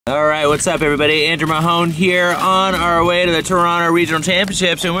All right, what's up, everybody? Andrew Mahone here on our way to the Toronto Regional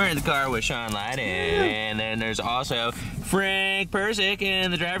Championships, and we're in the car with Sean Lyden, and then there's also Frank Persick in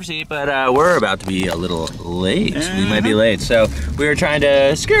the driver's seat, but we're about to be a little late. We might be late, so we're trying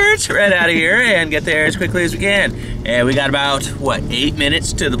to skirt right out of here and get there as quickly as we can. And we got about, what, 8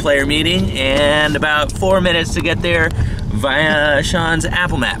 minutes to the player meeting, and about 4 minutes to get there via Sean's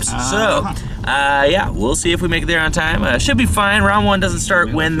Apple Maps. Yeah, we'll see if we make it there on time. Should be fine. Round one doesn't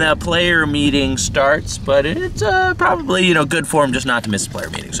start when the player meeting starts, but it's probably, you know, good form just not to miss the player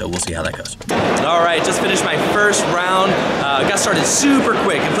meeting, so we'll see how that goes. All right, just finished my first round. Got started super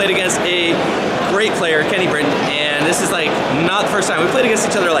quick and played against a great player, Kenny Britton, and this is like not the first time. We played against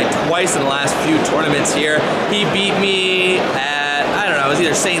each other like twice in the last few tournaments here. He beat me at, I don't know, it was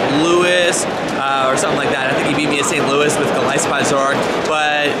either St. Louis or something like that. I think he beat me at St. Louis with Gillespie Zorak,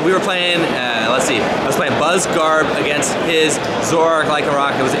 but we were playing, let's see, I was playing Buzz Garb against his Zorak like a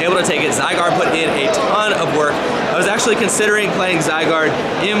rock. I was able to take it. Zygarde put in a ton of work. I was actually considering playing Zygarde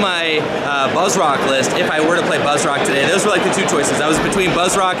in my Buzzrock list if I were to play Buzzrock today. Those were like the two choices. I was between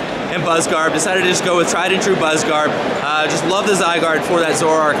Buzzrock and Buzzgarb. Decided to just go with tried and true Buzzgarb. Just love the Zygarde for that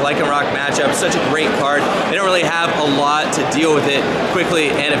Zorak like a rock matchup. Such a great card. They don't really have a lot to deal with it quickly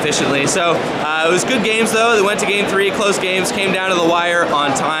and efficiently. So it was good games though. They went to game 3, close games, came down to the wire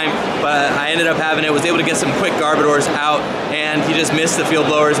on time, but I ended up having it, was able to get some quick Garbodors out, and he just missed the field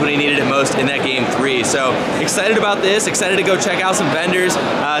blowers when he needed it most in that game 3. So excited about this, excited to go check out some vendors.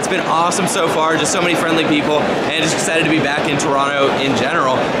 It's been awesome so far, just so many friendly people, and just excited to be back in Toronto in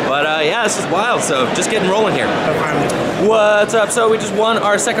general. But yeah, this is wild, so just getting rolling here. What's up? So we just won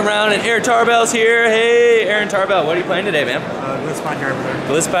our second round, and Aaron Tarbell's here. Hey, Aaron Tarbell, what are you playing today, man? Gillespie Garbodor.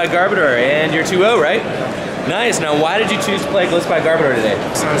 Gillespie Garbodor, and you're 2-0, right? Nice. Now, why did you choose to play Gillespie Garbodor today?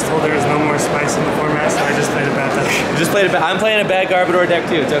 So I was told there was no more spice in the format, so I just played a bad deck. You just played a bad. I'm playing a bad Garbodor deck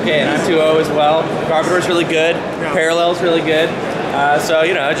too. It's okay, and I'm 2-0 as well. Garbodor's really good. Yeah. Parallel's really good. So,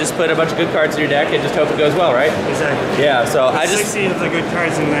 you know, just put a bunch of good cards in your deck and just hope it goes well, right? Exactly. Yeah, so I just 60 of the good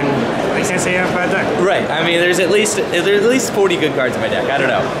cards, and then I can't say you have a bad deck. Right. I mean, there's at least 40 good cards in my deck. I don't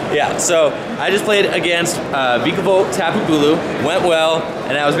know. Yeah, so I just played against Vikavolt, Tapu Bulu, went well,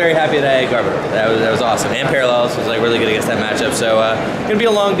 and I was very happy that I had Garbodor. That was awesome. And Parallels was like really good against that matchup. So gonna be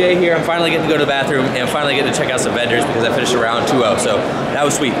a long day here. I'm finally getting to go to the bathroom and finally getting to check out some vendors because I finished around 2-0. So that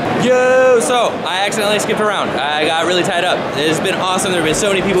was sweet. Yo! So I accidentally skipped around. I got really tied up. It's been awesome. There have been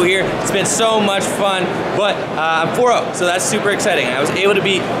so many people here. It's been so much fun. But I'm 4-0, so that's super exciting. I was able to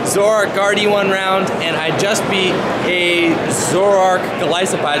beat Zorak Guardy one round, and I just beat a Zorak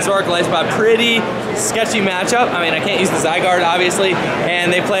Gillespie. Zorak Gillespie, pretty sketchy matchup. I mean, I can't use the Zygarde, obviously,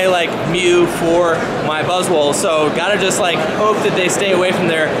 and they play like Mew for my Buzzwole, so gotta just like hope that they stay away from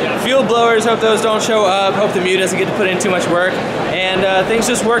their field blowers, hope those don't show up, hope the Mew doesn't get to put in too much work, and things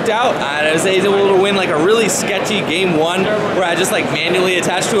just worked out. I was able to win like a really sketchy game 1 where I just like manually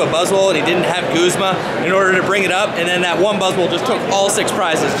attached to a Buzzwole and he didn't have Guzma in order to bring it up, and then that one Buzzwole just took all 6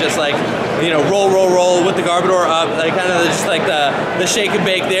 prizes, just like, you know, roll with the Garbodor up, like kind of just like the shake and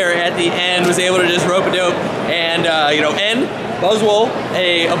bake there at the end, was able to just rope-a-dope and, you know, end Buzzwole,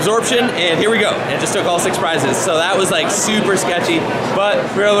 a absorption, and here we go. And it just took all 6 prizes. So that was like super sketchy, but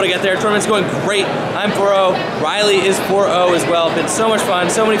we were able to get there. Tournament's going great. I'm 4-0. Riley is 4-0 as well. Been so much fun,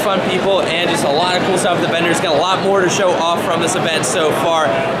 so many fun people, and just a lot of cool stuff. The vendors got a lot more to show off from this event so far.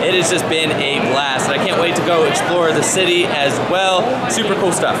 It has just been a blast, and I can't wait to go explore the city as well. Super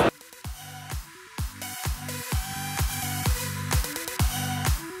cool stuff.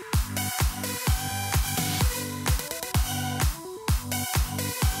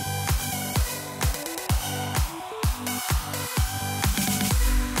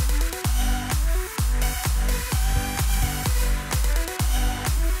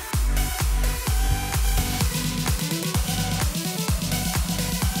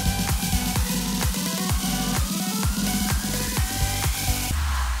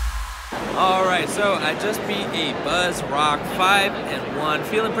 Alright, so I just beat a Buzzrock 5-1,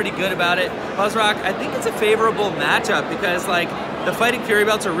 feeling pretty good about it. Buzzrock, I think it's a favorable matchup because like the fighting Fury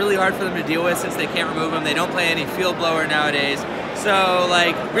Belts are really hard for them to deal with since they can't remove them. They don't play any field blower nowadays. So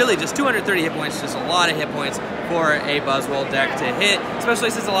like really just 230 hit points, just a lot of hit points for a Buzzwole deck to hit, especially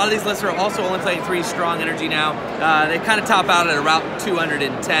since a lot of these lists are also only playing 3 strong energy now. They kind of top out at around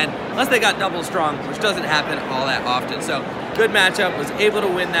 210, unless they got double strong, which doesn't happen all that often. So good matchup, was able to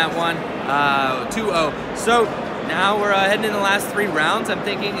win that one, 2-0. So now we're heading in the last 3 rounds. I'm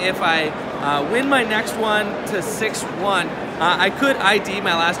thinking if I win my next one to 6-1, I could ID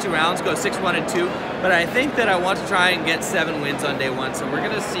my last 2 rounds, go 6-1 and 2, but I think that I want to try and get 7 wins on day 1, so we're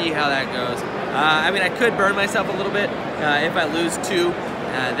gonna see how that goes. I mean, I could burn myself a little bit if I lose 2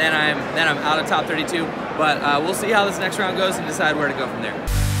 then I'm out of top 32. But we'll see how this next round goes and decide where to go from there.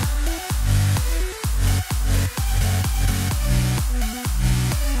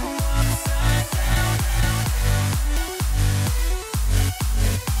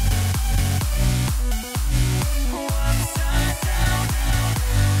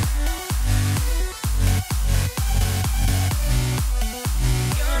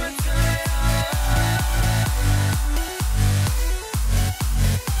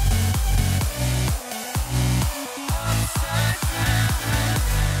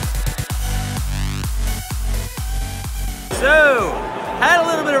 So, had a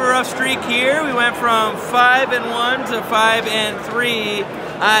little bit of a rough streak here. We went from 5-1 to 5-3.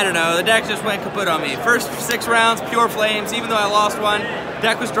 I don't know, the deck just went kaput on me. First 6 rounds, pure flames, even though I lost one.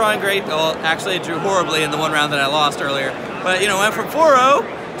 Deck was drawing great. Well, actually it drew horribly in the one round that I lost earlier. But you know, went from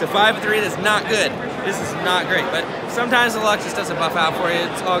 4-0 to 5-3, that's not good. This is not great, but sometimes the luck just doesn't buff out for you.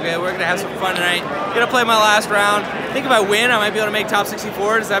 It's all good. We're gonna have some fun tonight. Gonna play my last round. I think if I win, I might be able to make top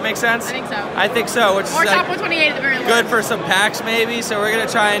 64. Does that make sense? I think so. I think so. Which or is top like 128 at the very least. good for some packs maybe. So we're gonna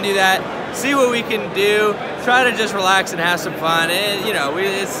try and do that. See what we can do. Try to just relax and have some fun. And you know,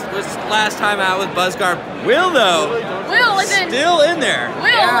 it's last time out with Buzzgarb. Will though. Will is still in there.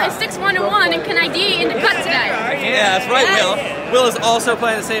 Will is 6-1-1 and can ID in the cut today. Yeah, that's right, Will. Will is also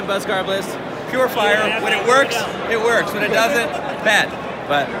playing the same Buzzgarb list. Pure fire. When it works, it works. When it doesn't, bad.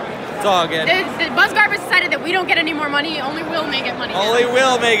 But it's all good. The Buzzgarb has decided that we don't get any more money. Only Will may get money now. Only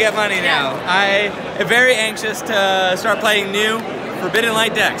Will may get money now. I am very anxious to start playing new Forbidden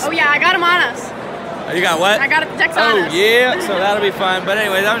Light decks. Oh yeah, I got them on us. Oh, you got what? I got the decks on us. Oh yeah, so that'll be fun. But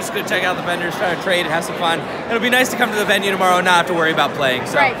anyways, I'm just gonna check out the vendors, try to trade, have some fun. It'll be nice to come to the venue tomorrow and not have to worry about playing.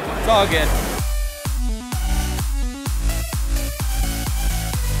 So it's all good.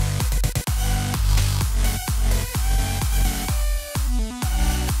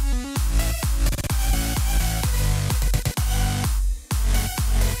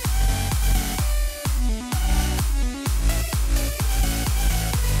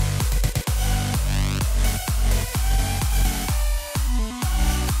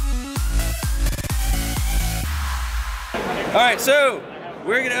 All right, so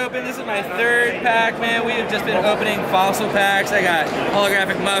we're gonna open, this is my 3rd pack, man. We have just been opening fossil packs. I got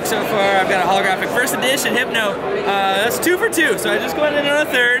holographic Muck so far. I've got a holographic first edition Hypno. That's 2 for 2, so I just went in on a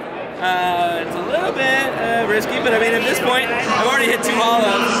 3rd. It's a little bit risky, but I mean, at this point, I've already hit 2 holos.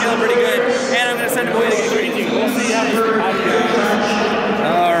 I'm feeling pretty good. And I'm gonna send them away to get green. So we'll see how this goes.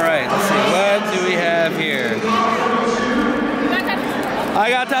 All right, let's see, what do we have here? I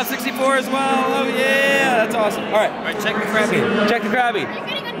got top 64 as well. Oh yeah, that's awesome. All right, check the Krabby. Check the Krabby. Are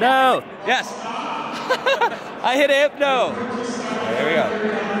you getting a No. Yes. I hit a Hypno. There we go.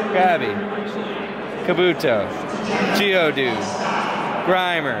 Krabby. Kabuto. Geodude.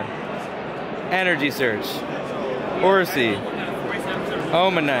 Grimer. Energy Search. Horsey.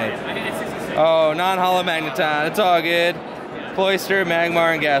 Omanite. Oh, non-holo Magneton. It's all good. Cloyster,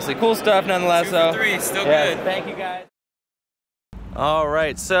 Magmar, and Ghastly. Cool stuff nonetheless, though. 2 for 3, still yes, good. Thank you, guys. All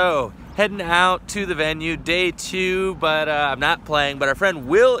right, so heading out to the venue, day 2, but I'm not playing, but our friend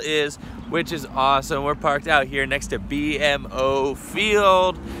Will is, which is awesome. We're parked out here next to BMO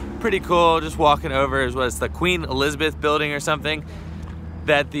Field. Pretty cool, just walking over is what's the Queen Elizabeth building or something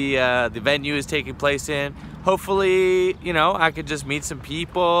that the venue is taking place in. Hopefully, you know, I could just meet some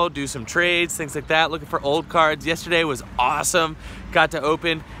people, do some trades, things like that, looking for old cards. Yesterday was awesome. Got to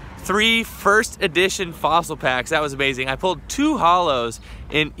open 3 first edition fossil packs. That was amazing. I pulled 2 holos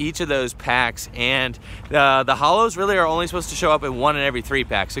in each of those packs, and the holos really are only supposed to show up in 1 in every 3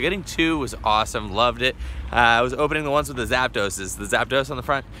 packs. So getting 2 was awesome. Loved it. I was opening the ones with the Zapdoses. The Zapdos on the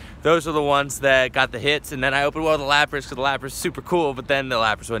front, those are the ones that got the hits, and then I opened one with the Lapras because the Lapras is super cool, but then the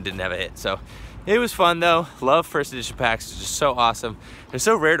Lapras one didn't have a hit. So it was fun though. Love first edition packs. It's just so awesome. They're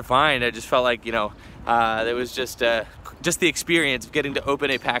so rare to find. I just felt like, you know, it was just the experience of getting to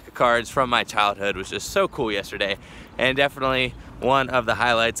open a pack of cards from my childhood was just so cool yesterday, and definitely one of the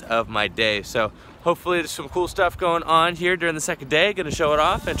highlights of my day. So hopefully there's some cool stuff going on here during the second day. Gonna show it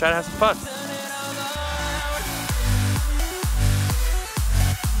off and try to have some fun.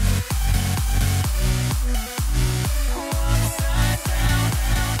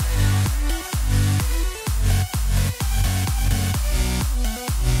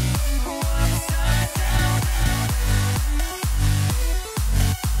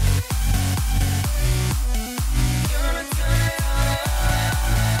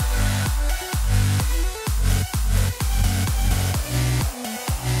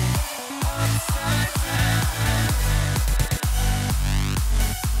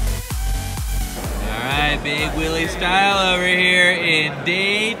 Willie style over here in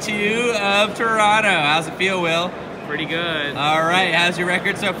day 2 of Toronto. How's it feel, Will? Pretty good. All right, how's your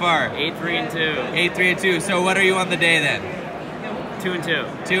record so far? 8-3-2. 8-3-2. So what are you on the day then?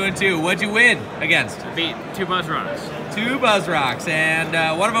 2-2. 2-2. What'd you win against? I beat 2 Buzz Rocks. 2 Buzz Rocks,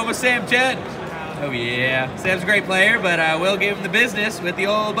 and one of them was Sam Chen. Oh yeah, Sam's a great player, but Will gave him the business with the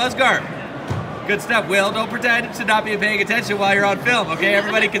old Buzz Garb. Good stuff, Will. Don't pretend to not be paying attention while you're on film, okay?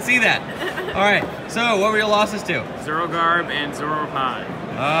 Everybody can see that. All right, so what were your losses to? Zoro Garb and Zoro Pod.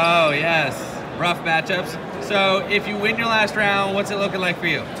 Oh yes, rough matchups. So if you win your last round, what's it looking like for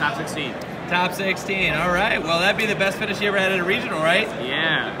you? Top 16. Top 16, all right. Well, that'd be the best finish you ever had at a regional, right?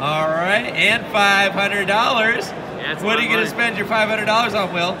 Yeah. All right, and $500. Yeah, what are you going to spend your $500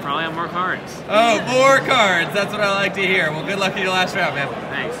 on, Will? Probably on more cards. Oh, more cards. That's what I like to hear. Well, good luck in your last round, man.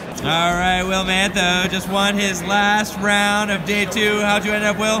 Thanks. All right, Will Mantho just won his last round of day 2. How'd you end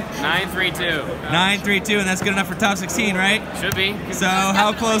up, Will? 9-3-2. 9-3-2, and that's good enough for top 16, right? Should be. So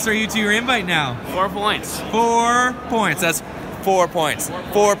how close are you to your invite now? 4 points. 4 points. That's 4 points.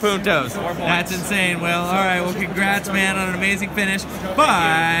 4 puntos. 4 points. That's insane, Will. All right, well, congrats, man, on an amazing finish.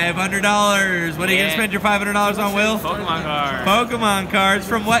 $500. What are you going to spend your $500 on, Will? Pokemon cards. Pokemon cards.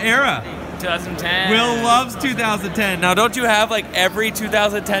 From what era? 2010. Will loves 2010. Now, don't you have like every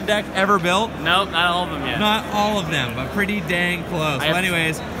 2010 deck ever built? Nope, not all of them yet. Not all of them, but pretty dang close. Well,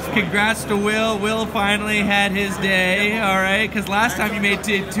 anyways, congrats to Will. Will finally had his day, all right? Because last time you made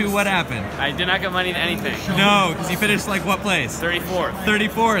two, what happened? I did not get money in anything. No, because you finished like what place? 34th.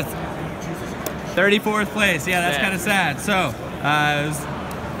 34th. 34th place. Yeah, that's kind of sad. So, it was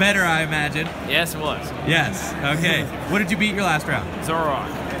better, I imagine. Yes, it was. Yes. Okay. What did you beat your last round? Zoroark.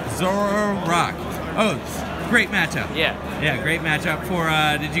 Zoroark. Oh, great matchup. Yeah. Yeah, great matchup for,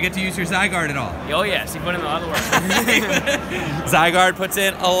 did you get to use your Zygarde at all? Oh yes, he put in a lot of work. Zygarde puts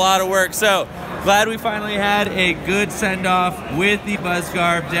in a lot of work. So, glad we finally had a good send-off with the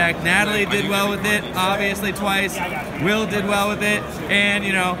Buzzgarb deck. Natalie did well with it, obviously twice. Will did well with it. And,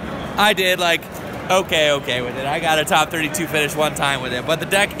 you know, I did like, okay with it. I got a top 32 finish one time with it. But the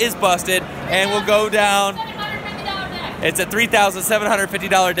deck is busted and we'll go down. It's a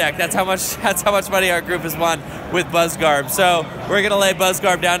 $3,750 deck. That's how much money our group has won with Buzzgarb. So we're gonna lay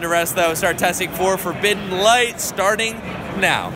Buzzgarb down to rest though. Start testing for Forbidden Light starting now.